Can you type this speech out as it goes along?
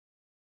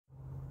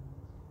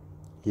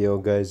Yo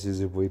guys, this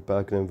is boy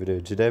back in a video.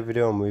 Today's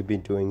video we'll be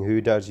doing who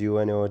does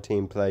your NRL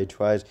team play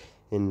twice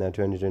in the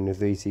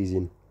 2023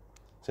 season.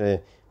 So yeah,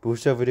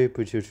 boost our video,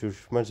 put your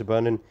subscribe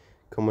button,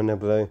 comment down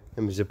below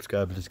and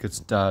subscribe. Let's get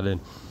started.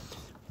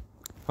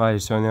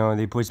 Right, so now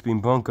the Brisbane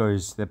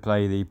Broncos, they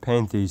play the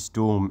Panthers,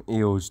 Storm,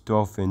 Eels,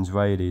 Dolphins,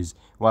 Raiders,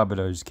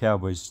 Rabbitohs,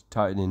 Cowboys,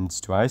 Titans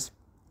twice.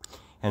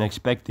 And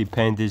expect the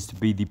Panthers to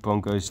beat the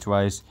Broncos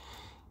twice.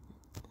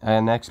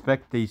 And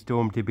expect the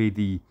Storm to beat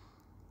the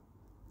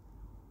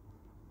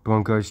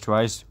Broncos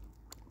twice,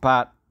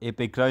 but it'll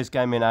be a close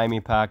game in Amy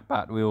Park,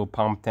 but we'll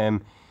pump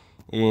them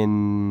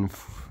in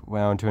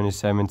round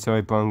 27.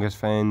 Sorry Broncos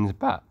fans,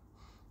 but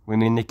we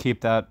need to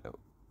keep that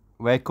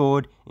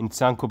record in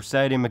Suncorp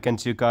Stadium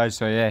against you guys,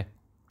 so yeah.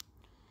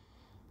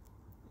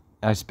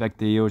 I expect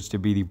the Eels to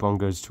beat the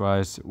Broncos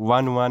twice.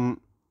 1-1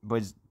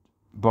 with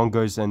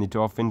Broncos and the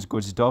Dolphins,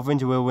 because the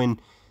Dolphins will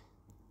win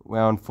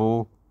round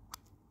 4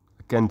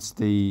 against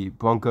the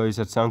Broncos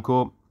at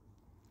Suncorp,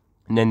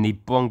 and then the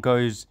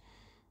Broncos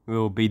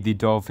will beat the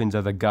Dolphins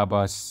at the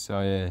Gabba,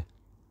 so yeah.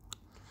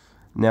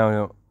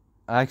 Now,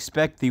 I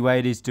expect the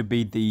Raiders to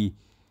beat the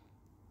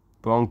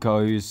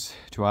Broncos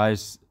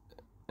twice,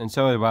 and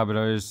so the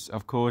Rabbitohs.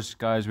 Of course,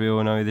 guys, we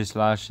all know this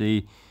last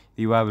year.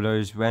 The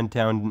Rabbitohs went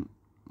down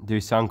to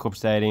Suncorp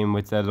Stadium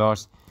with their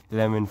loss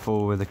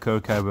 11-4 with a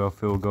Kirk Cabell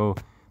field goal.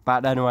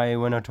 But anyway,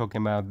 we're not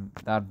talking about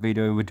that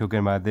video, we're talking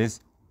about this.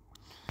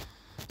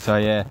 So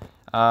yeah,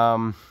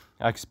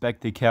 I expect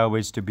the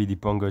Cowboys to beat the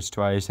Broncos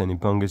twice and the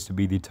Broncos to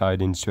beat the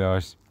Titans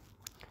twice.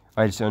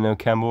 Right, so now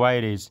Campbell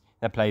Raiders,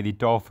 they play the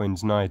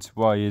Dolphins, Knights,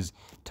 Warriors,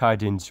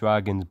 Titans,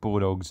 Dragons,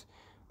 Bulldogs,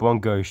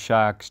 Broncos,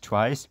 Sharks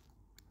twice.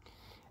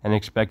 And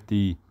expect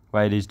the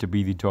Raiders to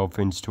beat the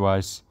Dolphins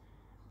twice.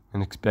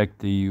 And expect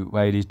the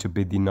Raiders to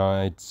beat the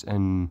Knights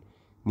and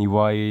the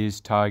Warriors,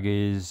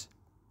 Tigers.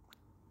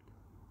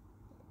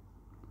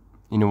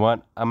 You know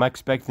what? I'm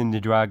expecting the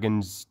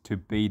Dragons to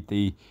beat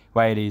the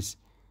Raiders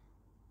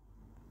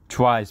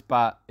twice,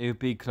 but it'll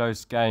be a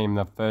close game,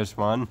 the first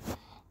one,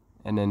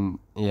 and then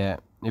yeah,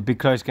 it'll be a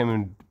close game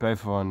in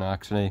both one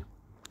actually.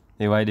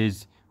 The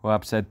Raiders will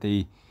upset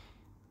the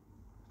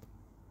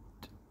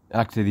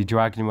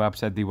Dragons will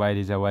upset the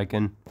Raiders, I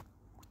reckon.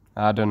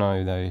 I don't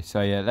know though.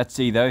 So yeah, let's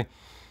see though.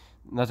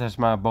 That's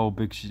my bold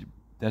prediction.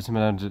 That's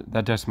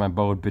my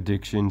bold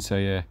prediction. So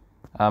yeah,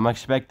 I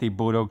expect the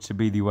Bulldogs to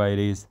beat the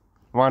Raiders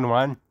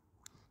 1-1,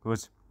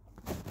 because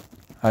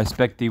I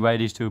expect the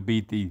Raiders to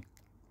beat the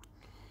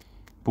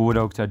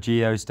Bulldogs at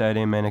Geo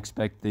Stadium, and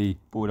expect the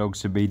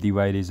Bulldogs to beat the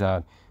Raiders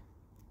at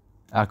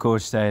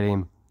Accor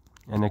Stadium,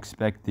 and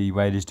expect the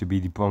Raiders to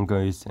beat the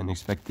Broncos, and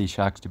expect the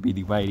Sharks to beat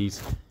the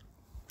Raiders.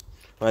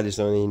 I just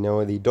only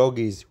know the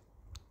doggies.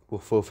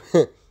 Woof woof.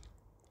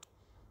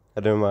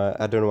 I don't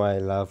know why I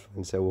laugh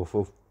and say woof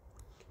woof.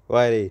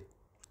 Righty.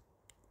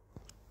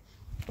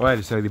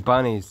 Right, so the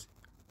bunnies,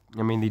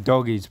 the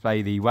doggies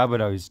play the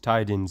Rabbitohs,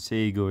 Titans,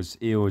 Seagulls,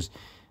 Eels,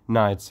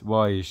 Knights,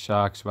 Warriors,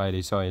 Sharks,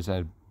 Raiders. Sorry, I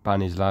said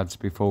bunnies lads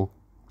before.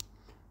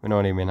 We're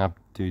not even up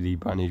to the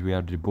bunnies, we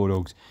have the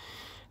Bulldogs.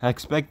 I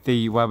expect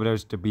the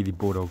Rabbitohs to beat the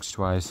Bulldogs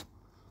twice.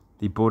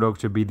 The Bulldogs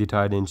to beat the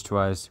Titans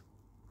twice.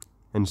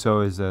 And so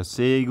is the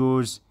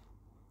Seagulls.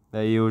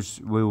 The Eels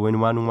will win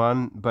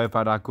 1-1, both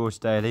at Accor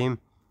Stadium.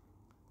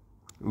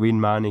 Win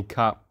Money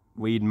Cup.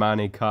 It's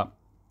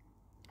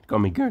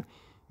gonna be good.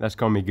 That's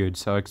gonna be good.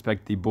 So I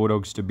expect the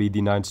Bulldogs to beat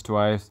the Knights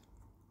twice.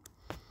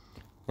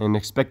 And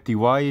expect the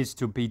Warriors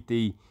to beat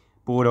the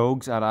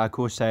Bulldogs at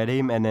Accor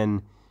Stadium, and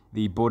then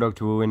the Bulldogs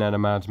will win at a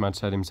Mount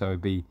Stadium, so it'll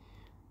be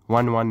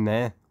 1-1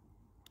 there.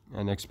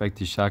 And expect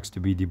the Sharks to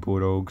beat the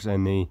Bulldogs,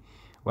 and the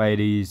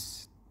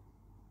Raiders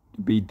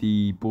to beat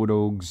the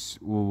Bulldogs.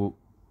 Well,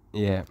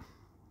 yeah.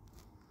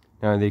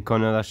 No, the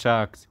Canada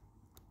Sharks,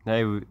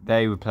 they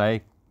will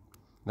play.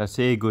 The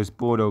Seagulls,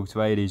 Bulldogs,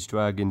 Raiders,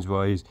 Dragons,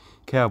 Warriors,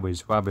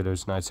 Cowboys,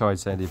 Rabbitohs, Knights. Sorry, I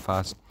said it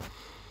fast.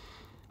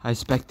 I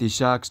expect the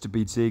Sharks to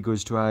beat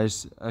Seagulls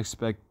twice. I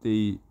expect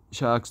the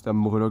Sharks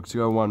and Bulldogs to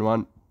go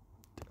 1-1,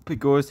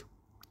 because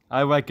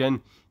I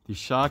reckon the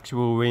Sharks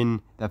will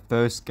win the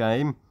first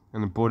game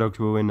and the Bulldogs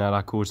will win at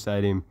Accor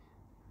Stadium.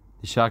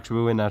 The Sharks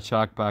will win at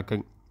Shark Park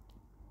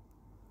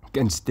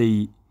against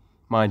the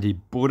mighty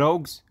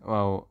Bulldogs.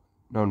 Well,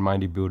 not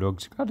mighty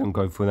Bulldogs. I don't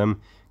go for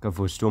them. Go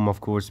for Storm, of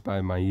course,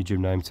 by my YouTube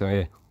name. So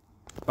yeah.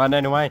 But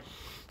anyway,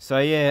 so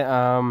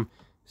yeah.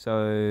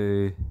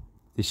 So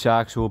the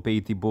Sharks will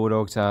beat the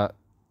Bulldogs at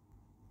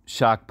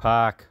Shark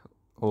Park,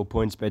 or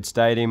PointsBet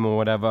Stadium, or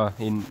whatever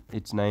in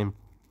its name.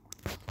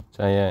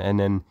 So yeah, and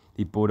then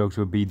the Bulldogs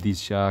will beat these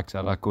Sharks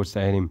at Accor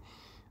Stadium.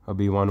 It'll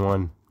be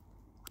 1-1.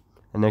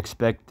 And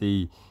expect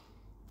the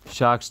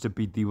Sharks to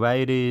beat the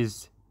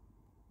Raiders,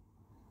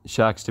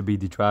 Sharks to beat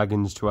the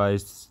Dragons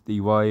twice,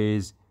 the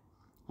Warriors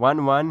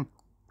 1-1,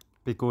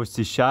 because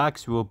the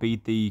Sharks will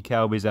beat the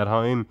Cowboys at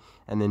home,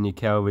 and then the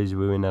Cowboys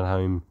will win at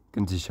home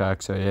against the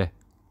Sharks. So yeah.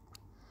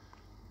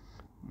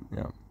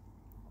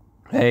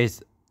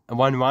 It's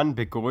 1-1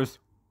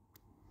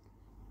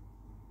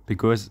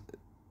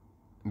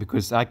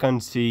 because I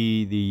can't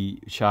see the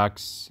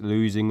Sharks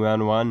losing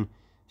round 1.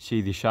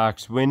 see the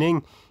Sharks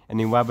winning, and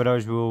the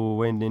Rabbitohs will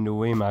win in the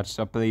rematch,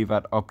 I believe,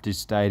 at Optus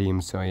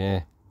Stadium. So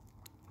yeah,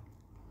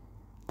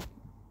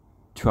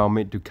 12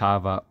 minutes to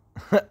carve up.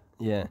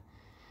 Yeah,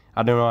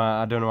 I don't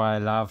know why I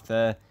laughed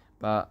there,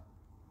 but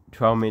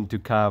 12 minutes to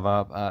carve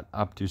up at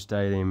Optus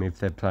Stadium if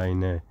they're playing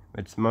there.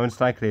 It's most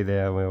likely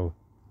they will.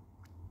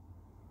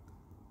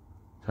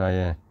 So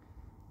yeah,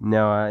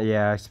 no, I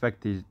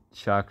expect the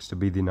Sharks to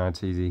beat the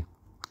Knights easy.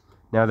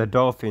 Now the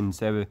Dolphins,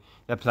 they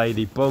play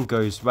the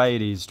Broncos,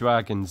 Raiders,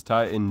 Dragons,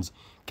 Titans,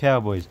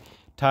 Cowboys,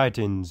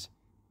 Knights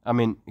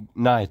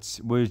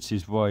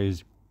versus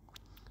Warriors.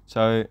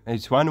 So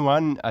it's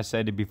 1-1. I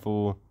said it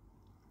before.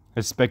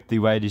 Expect the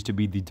Raiders to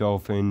beat the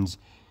Dolphins.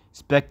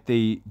 Expect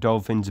the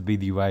Dolphins to beat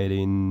the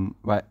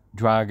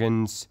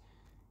Dragons.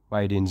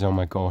 Raiders, oh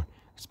my god.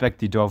 Expect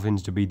the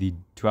Dolphins to beat the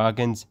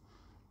Dragons.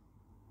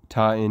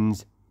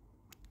 Titans.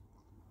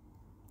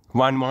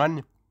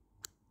 1-1.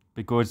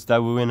 Because they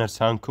will win at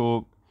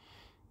Suncorp.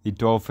 The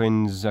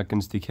Dolphins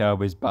against the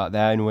Cowboys, but they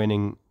ain't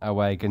winning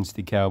away against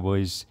the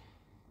Cowboys.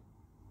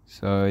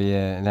 So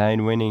yeah, they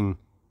ain't winning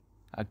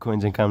at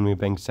Queensland Company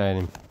Bank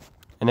Stadium.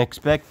 And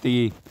expect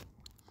the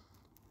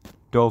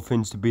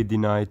Dolphins to beat the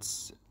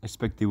Knights.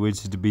 Expect the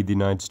Wizards to beat the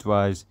Knights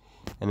twice.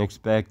 And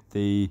expect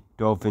the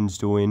Dolphins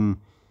to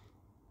win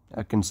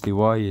against the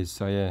Warriors.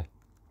 So yeah.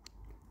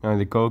 Now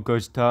the Gold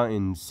Coast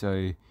Titans.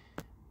 So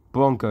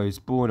Broncos,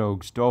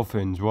 Bulldogs,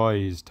 Dolphins,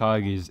 Warriors,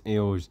 Tigers,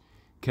 Eels,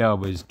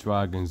 Cowboys,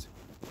 Dragons.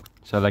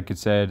 So like I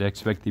said,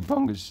 expect the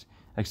Broncos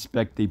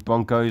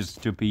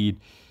to beat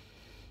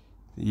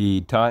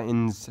the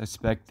Titans.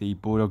 Expect the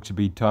Bulldogs to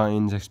beat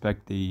Titans.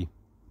 Expect the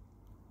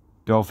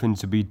Dolphins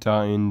to beat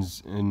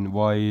Titans, and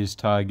Warriors,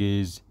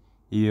 Tigers,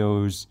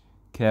 Eels,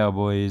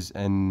 Cowboys,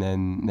 and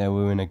then they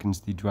will win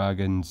against the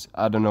Dragons.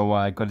 I don't know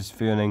why, I got this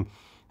feeling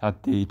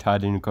that the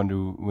Titans are going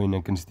to win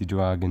against the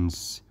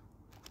Dragons.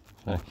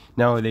 So,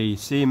 now the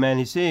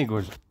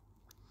Seagulls,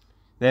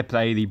 they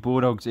play the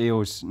Bulldogs,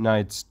 Eels,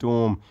 Knights,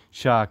 Storm,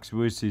 Sharks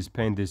versus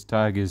Panthers,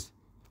 Tigers.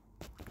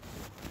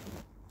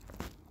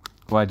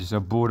 Right, so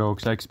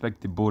Bulldogs, I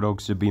expect the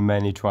Bulldogs to be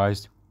many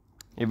tries,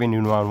 even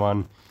in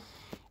 1-1.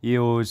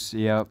 Eels,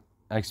 yeah,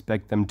 I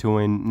expect them to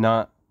win.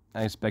 I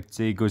expect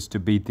Seagulls to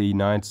beat the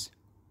Knights.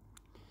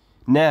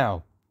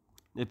 Now,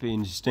 it'll be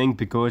interesting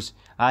because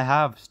I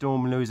have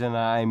Storm losing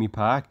at Amy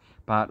Park,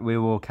 but we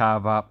will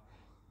carve up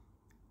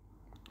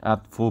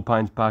at 4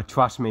 Pines Park.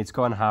 Trust me, it's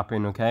going to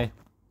happen, okay?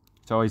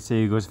 Sorry,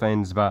 Seagulls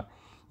fans, but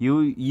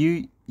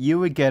you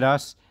would get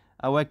us,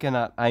 I reckon,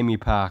 at Amy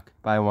Park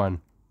by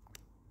 1.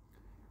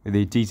 With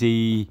the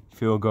TT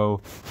field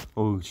goal,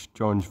 or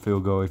John's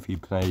field goal if he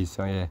plays,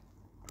 so yeah.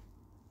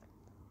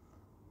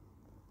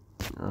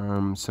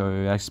 So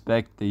I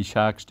expect the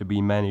Sharks to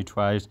be many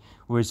tries,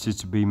 Wizards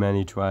to be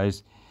many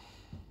tries.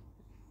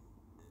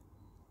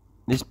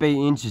 This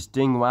be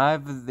interesting. Why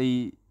have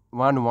the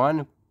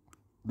 1-1?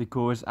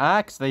 Because I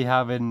actually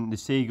having the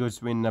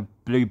Seagulls win the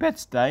Bluebet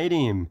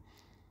Stadium.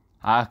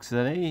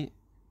 Actually,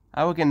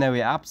 I reckon they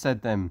will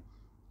upset them.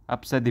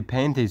 Upset the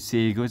Panthers,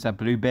 Seagulls at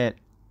Bluebet.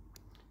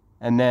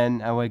 And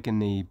then I reckon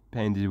the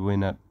Panthers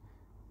win at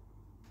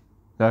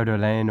Lodo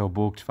Lane or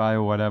Borks Fire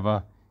or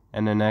whatever.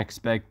 And then I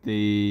expect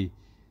the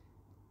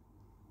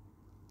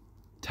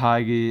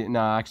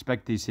I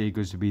expect the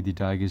Seagulls to beat the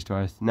Tigers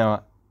twice.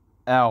 No,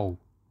 L.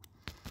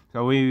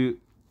 So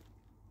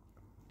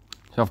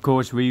of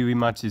course we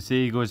rematch the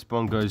Seagulls,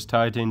 Broncos,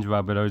 Titans,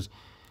 Rabbitohs,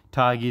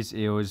 Tigers,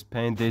 Eels,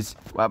 Panthers,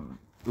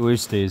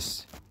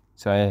 Roosters.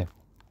 So yeah.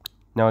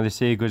 Now the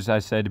Seagulls, I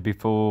said it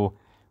before.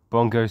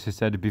 Broncos, I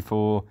said it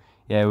before.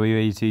 Yeah, we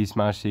easily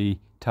smash the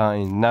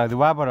Titans. Now the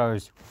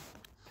Rabbitohs,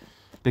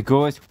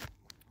 because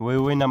we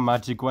win a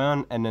Magic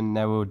Round and then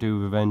they will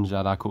do revenge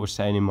at our course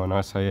stadium on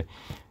us. So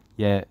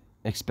yeah,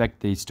 expect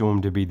the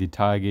Storm to be the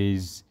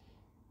Tigers.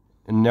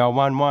 And now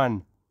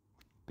 1-1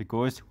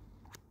 because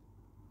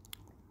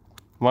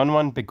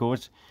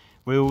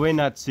we'll win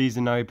that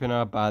season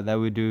opener, but they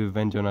will do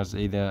revenge on us.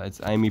 Either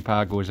it's Amy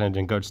Park or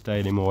St. Coach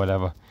Stadium or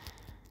whatever.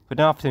 But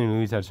after we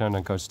lose at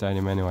St. Coach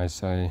Stadium anyway,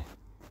 so it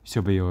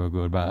should be all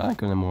good. But I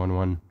got them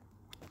 1-1.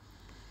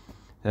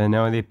 And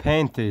now the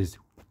Panthers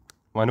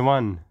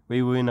 1-1.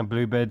 We win at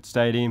Bluebird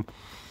Stadium,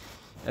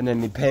 and then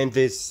the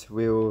Panthers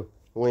will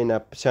win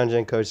at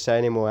St. Coach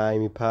Stadium or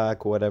Amy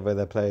Park or whatever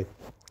they play.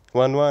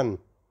 1-1.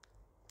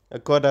 I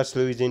got us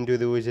losing to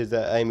the Wizards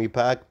at Amy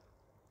Park,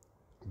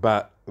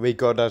 but we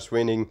got us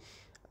winning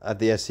at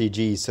the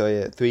SCG. So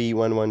yeah, 3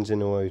 1-1s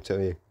in a row. So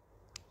yeah.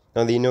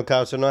 Now the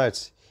Newcastle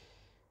Knights,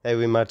 they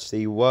rematch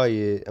the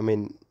Warriors.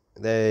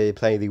 They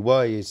play the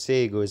Warriors,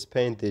 Seagulls,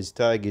 Panthers,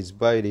 Tigers,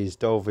 Raiders,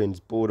 Dolphins,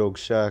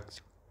 Bulldogs,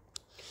 Sharks.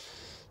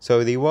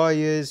 So the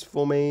Warriors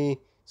for me.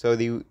 I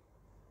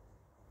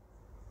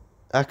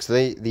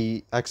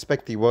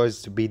expect the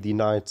Warriors to beat the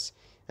Knights,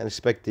 and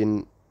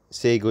expecting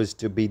Seagulls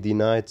to beat the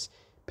Knights,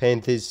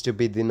 Panthers to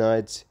beat the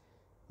Knights,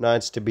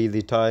 Knights to beat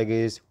the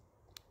Tigers.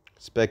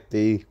 Expect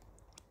the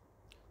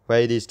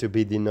Raiders to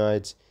beat the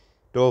Knights,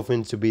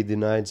 Dolphins to beat the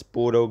Knights,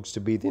 Bulldogs to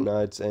beat the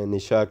Knights, and the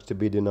Sharks to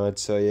beat the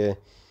Knights. So yeah.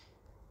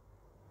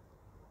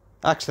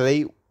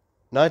 Actually,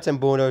 Knights and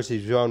Bulldogs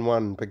is round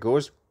 1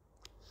 because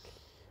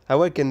I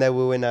reckon they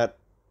will win at.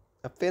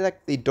 I feel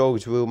like the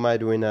Dogs will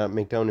maybe win at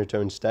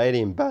McDonald's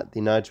Stadium, but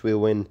the Knights will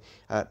win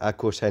at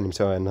Accor Stadium.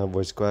 Sorry,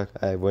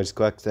 I was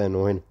correct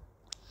then win.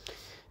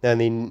 Now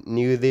the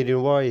New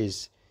Zealand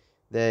Warriors,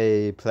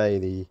 they play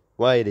the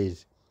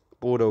Raiders,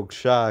 Bulldogs,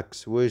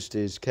 Sharks,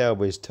 Roosters,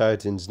 Cowboys,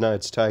 Titans,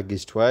 Knights,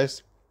 Tigers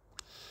twice.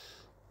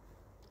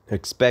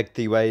 Expect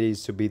the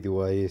Raiders to beat the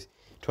Warriors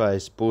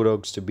twice,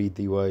 Bulldogs to beat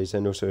the Warriors,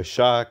 and also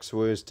Sharks,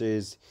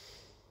 Roosters,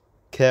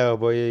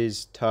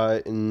 Cowboys,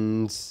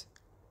 Titans.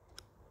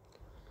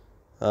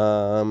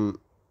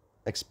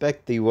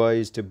 Expect the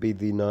Warriors to beat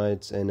the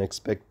Knights, and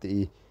expect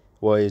the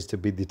Warriors to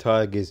beat the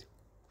Tigers.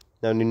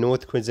 Now the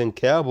North Queensland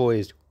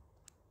Cowboys,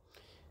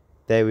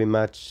 they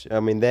rematch.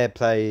 They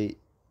play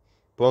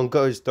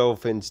Broncos,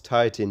 Dolphins,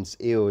 Titans,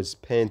 Eels,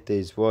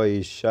 Panthers,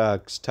 Warriors,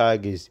 Sharks,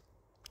 Tigers.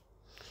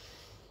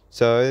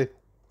 So,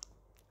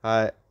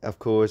 of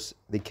course,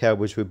 the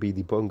Cowboys will be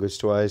the Broncos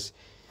twice.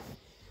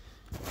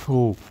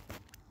 Oh,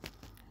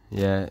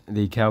 yeah,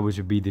 the Cowboys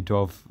will be the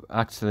Dolphins.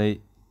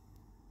 Actually,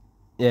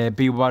 yeah,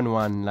 be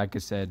 1-1, like I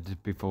said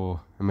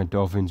before. I'm a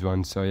Dolphins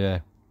one, so yeah.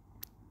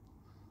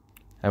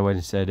 I would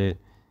have said it.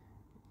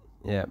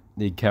 Yeah,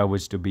 the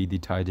Cowboys to beat the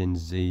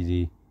Titans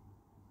easy.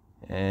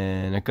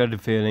 And I got a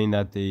feeling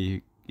that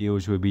the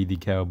Eels will be the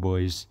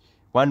Cowboys.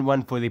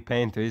 1-1 for the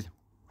Panthers.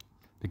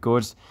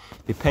 Because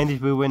the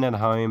Panthers will win at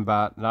home,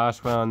 but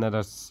last round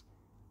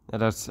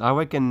I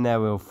reckon they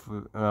will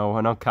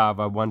not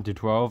cover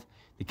 1-12.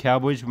 The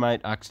Cowboys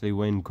might actually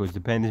win because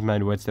the Panthers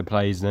might rest their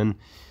players then.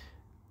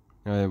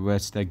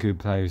 Rest their good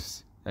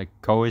players. Like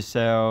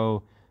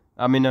Carousel.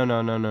 No.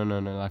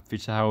 Like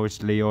Fisher Harris,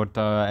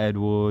 Leota,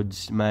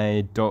 Edwards,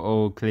 May,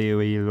 Dotto,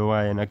 Cleary,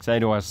 Loy, and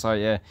Axedo. So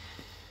yeah.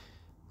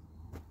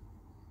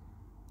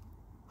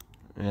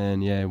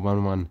 And yeah,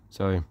 1-1.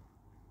 So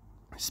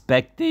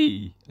expect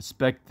the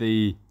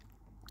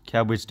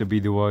Cowboys to be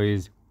the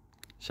Warriors,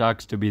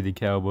 Sharks to be the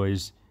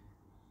Cowboys.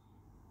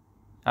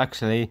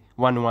 Actually,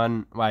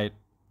 1-1.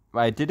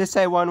 Wait, did I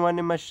say 1-1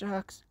 in my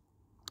Sharks?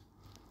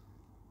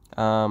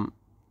 Yeah,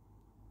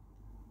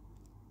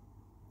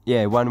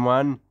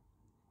 1-1,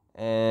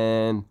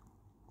 and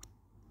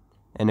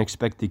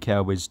expect the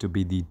Cowboys to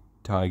be the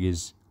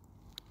Tigers.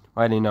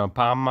 I don't know.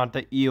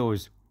 Parramatta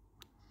Eels.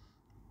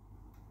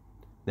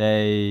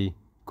 They,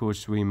 of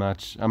course,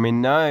 rematch.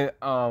 No.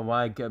 Oh,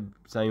 why I kept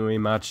saying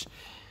rematch?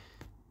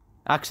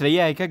 Actually,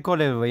 yeah, I could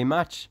call it a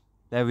rematch.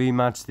 They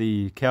rematch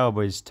the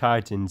Cowboys,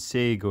 Titans,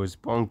 Seagulls,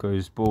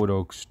 Broncos,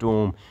 Bulldogs,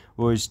 Storm,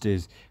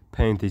 Roosters,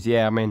 Panthers.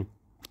 Yeah, I meant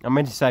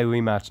to say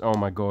rematch. Oh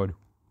my god.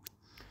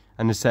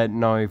 And I said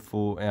no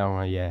for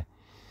yeah.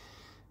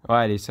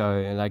 Alrighty,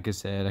 so like I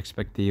said,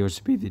 expect the Eels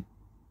to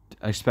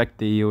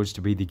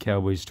be the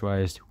Cowboys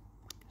twice.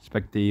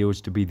 Expect the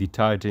Eels to be the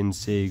Titans,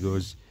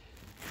 Seagulls.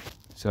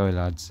 Sorry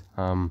lads.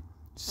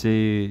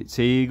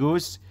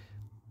 Seagulls.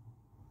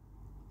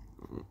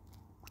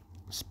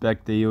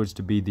 Expect the Eels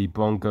to be the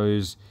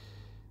Broncos.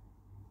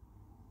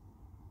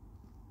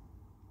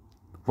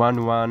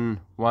 1-1,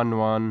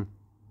 1-1.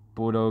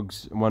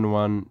 Bulldogs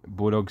 1-1.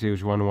 Bulldogs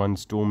Eels 1-1.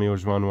 Storm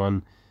Eels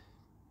 1-1.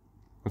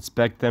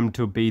 Expect them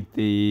to beat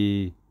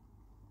the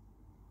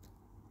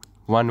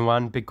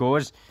 1-1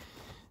 because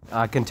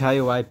I can tell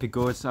you why.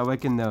 Because I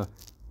reckon the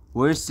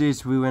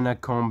Roosters will win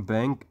at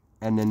CommBank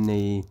and then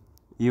the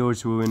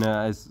Eels will win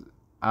as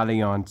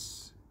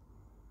Allianz.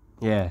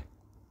 Yeah.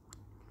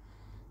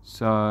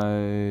 So,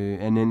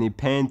 and then the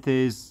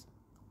Panthers.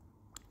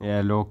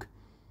 Yeah, look.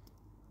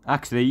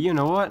 Actually, you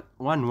know what?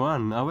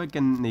 1-1. I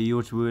reckon the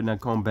Eels will win at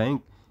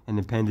CommBank and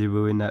the Panthers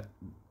will win at.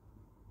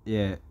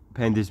 Yeah.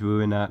 Panthers will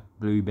win at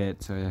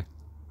Bluebet, so yeah.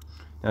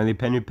 Now the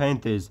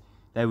Panthers,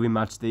 they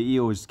rematch the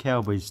Eels,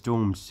 Cowboys,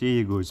 Storm,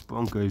 Seagulls,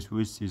 Broncos,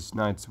 Roosters,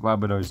 Knights,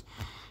 Rabbitohs.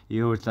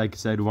 Eels, like I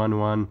said,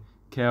 1-1.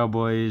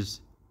 Cowboys,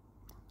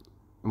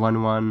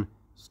 1-1.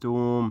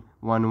 Storm,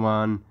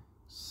 1-1.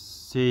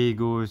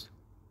 Seagulls.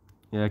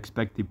 Yeah,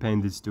 expect the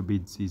Panthers to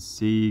beat the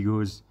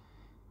Seagulls.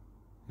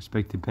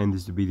 Expect the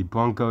Panthers to beat the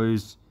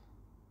Broncos.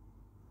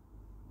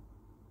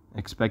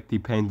 Expect the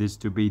Panthers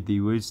to beat the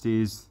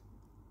Roosters.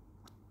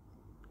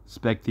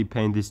 Expect the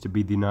Panthers to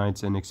be the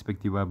Knights and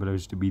expect the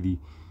Rabbitohs to be the.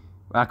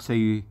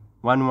 Actually,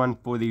 1-1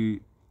 for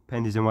the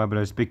Panthers and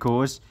Rabbitohs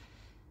because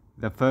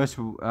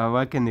I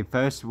reckon the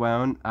first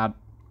round at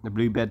the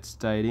Bluebet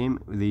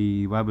Stadium,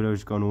 the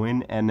Rabbitohs gonna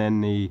win, and then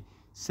the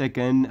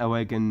second, I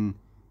reckon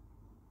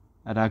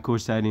at Accor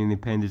Stadium, the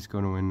Panthers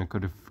gonna win. I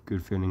got a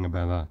good feeling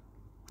about that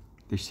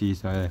this year.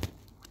 So yeah.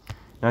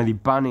 Now the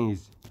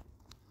Bunnies.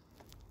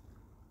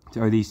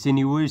 So the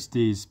Sydney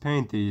Roosters,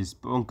 Panthers,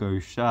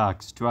 Broncos,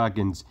 Sharks,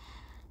 Dragons,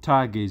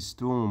 Tigers,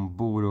 Storm,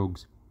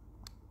 Bulldogs.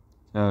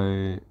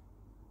 So,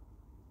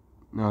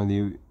 no,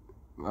 the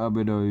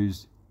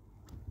Rabbitohs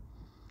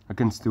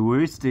against the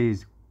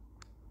Roosters.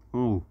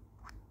 Oh,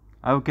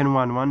 I reckon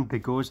 1-1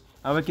 because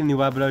I reckon the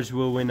Rabbitohs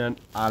will win at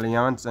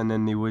Allianz and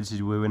then the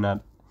Roosters will win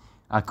at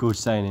Accor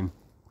Stadium.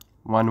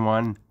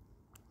 1-1.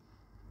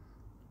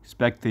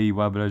 Expect the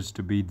Rabbitohs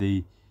to beat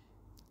the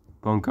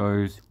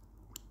Broncos.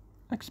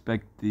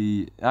 expect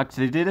the...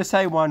 Actually, did I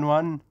say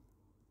 1-1?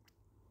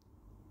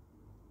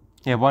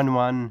 Yeah,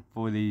 1-1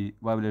 for the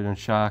Wabblos and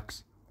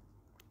Sharks.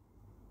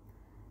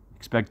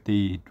 Expect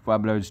the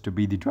Wabblos to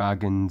be the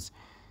Dragons.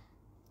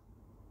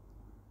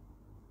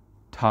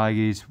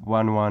 Tigers,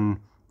 1-1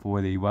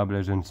 for the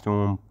Wabblos and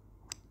Storm.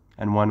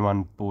 And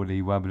 1-1 for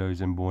the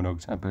Wabblos and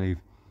Bulldogs, I believe.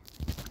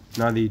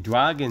 Now the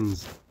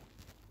Dragons,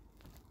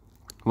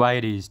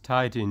 Raiders,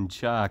 Titans,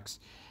 Sharks,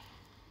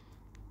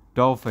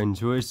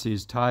 Dolphins,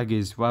 Roosters,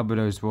 Tigers,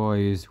 Wabblos,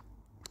 Warriors.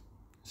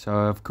 So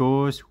of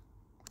course,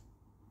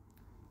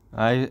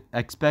 I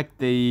expect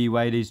the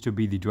Raiders to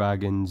be the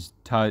Dragons,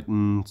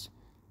 Titans.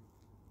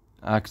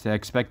 Actually, I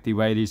expect the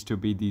Raiders to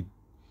be the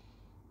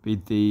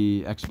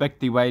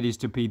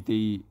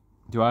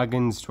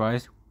Dragons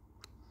twice.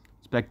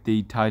 Expect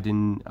the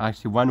Titan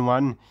actually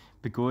 1-1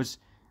 because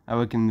I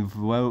reckon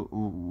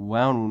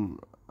round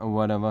or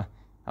whatever.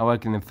 I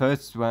reckon the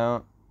first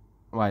round.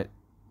 Right.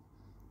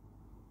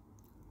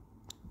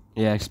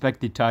 Yeah,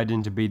 expect the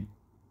Titans to beat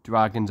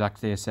Dragons.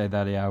 Actually, I said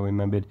that. Yeah, I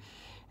remembered.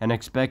 And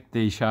expect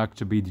the Sharks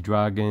to be the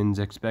Dragons.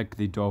 Expect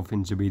the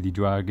Dolphins to be the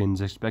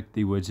Dragons. Expect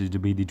the Wizards to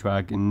be the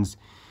Dragons.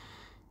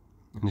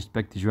 And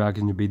expect the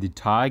Dragons to be the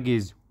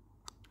Tigers.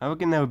 I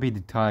reckon that would be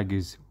the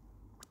Tigers.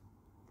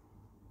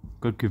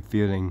 Good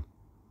feeling.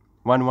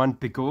 1-1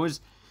 because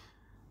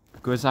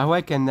I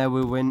reckon they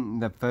will win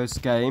the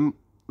first game.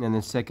 And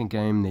the second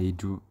game, the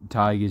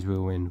Tigers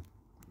will win.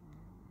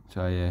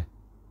 So, yeah.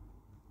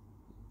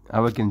 I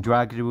reckon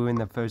Dragons will win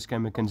the first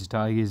game against the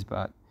Tigers,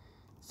 but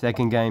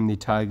second game, the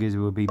Tigers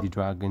will be the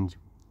Dragons.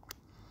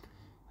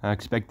 I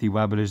expect the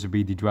Wabblos to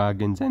be the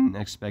Dragons, and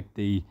expect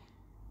the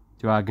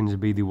Dragons to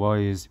be the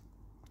Warriors.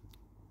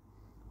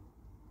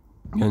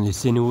 And the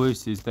Sydney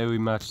Roosters, very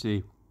much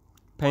the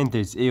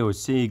Panthers,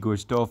 Eels,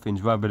 Seagulls,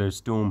 Dolphins, Wabblos,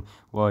 Storm,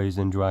 Warriors,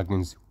 and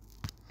Dragons.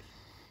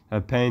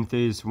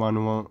 Panthers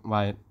 1-1.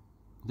 Wait,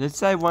 let's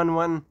say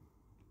 1-1.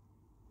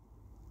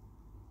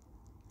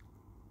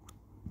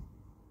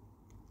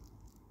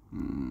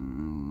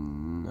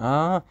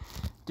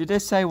 Did I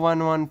say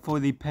 1-1 for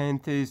the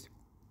Panthers?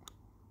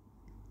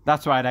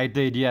 That's right, I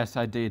did. Yes,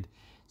 I did.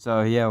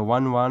 So yeah,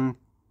 1-1.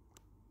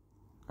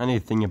 I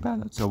need to think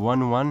about it. So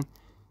 1-1.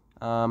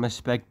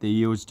 Expect the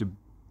Eels to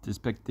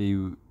expect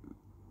the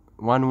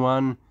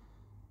 1-1.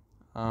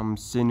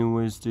 Sydney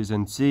Roosters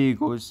and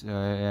Seagulls.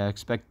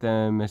 Expect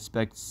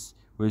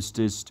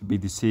Roosters to be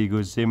the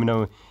Seagulls. Even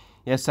though,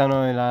 yes, I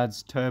know,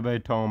 lads, Turbo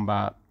Tom,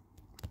 but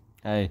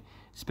hey,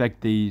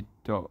 expect the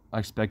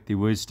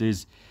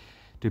Roosters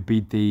to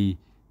beat the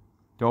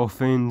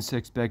Dolphins.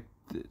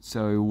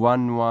 So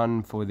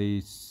 1-1 for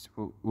the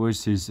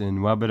Roosters and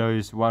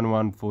Wabblos.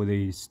 1-1 for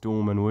the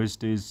Storm and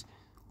Roosters.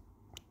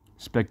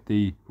 Expect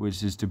the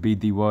Roosters to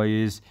beat the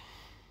Warriors.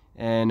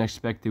 And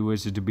expect the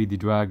Roosters to beat the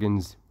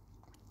Dragons.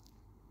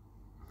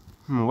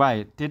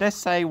 Wait, did I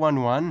say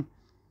 1-1?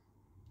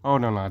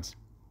 Hold on, lads.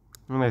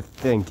 I'm gonna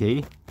think,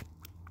 eh?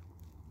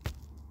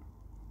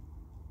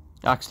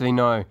 Actually,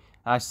 no.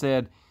 I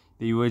said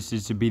the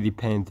Roosters to be the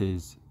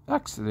Panthers.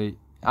 Actually,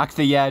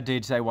 yeah, I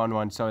did say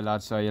 1-1. Sorry,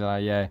 lads. Sorry,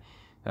 yeah.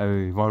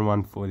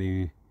 1-1 for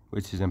the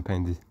Roosters and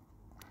Panthers.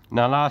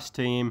 Now, last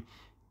team,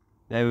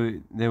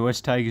 the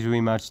West Tigers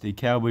rematch the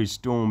Cowboys,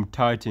 Storm,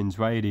 Titans,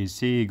 Raiders,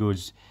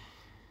 Seagulls,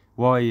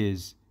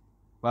 Warriors,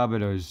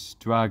 Wabblos,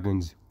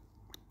 Dragons.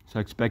 So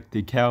expect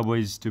the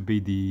Cowboys to be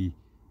the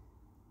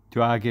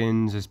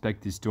Dragons.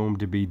 Expect the Storm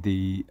to be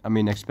the...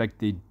 expect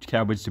the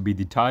Cowboys to be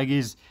the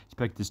Tigers.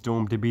 Expect the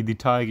Storm to be the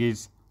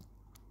Tigers.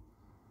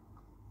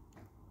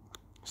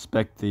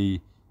 Expect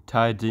the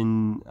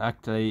Titan...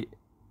 Actually,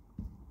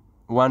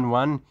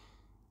 1-1.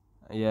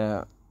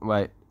 Yeah,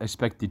 wait.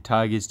 Expect the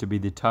Tigers to be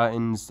the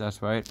Titans.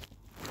 That's right.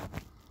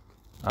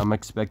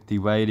 Expect the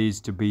Raiders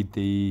to be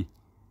the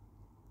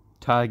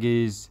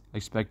Tigers.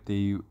 Expect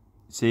the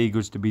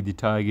Seagulls to be the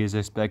Tigers.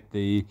 Expect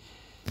the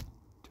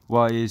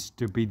Warriors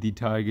to be the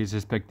Tigers.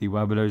 Expect the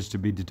Wabblos to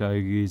be the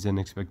Tigers. And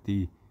expect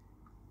the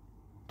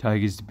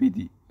Tigers to be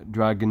the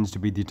Dragons to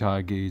be the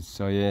Tigers.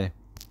 So yeah.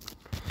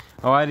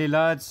 Alrighty,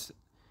 lads.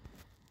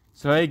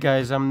 So hey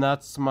guys,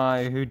 that's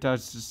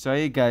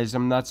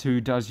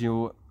who does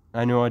your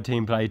annual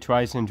team play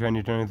twice in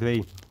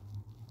 2023.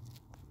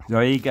 So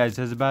hey guys,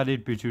 that's about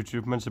it. Be sure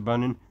to sub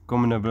button,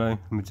 comment down below,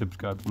 and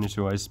subscribe. And as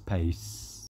always, peace.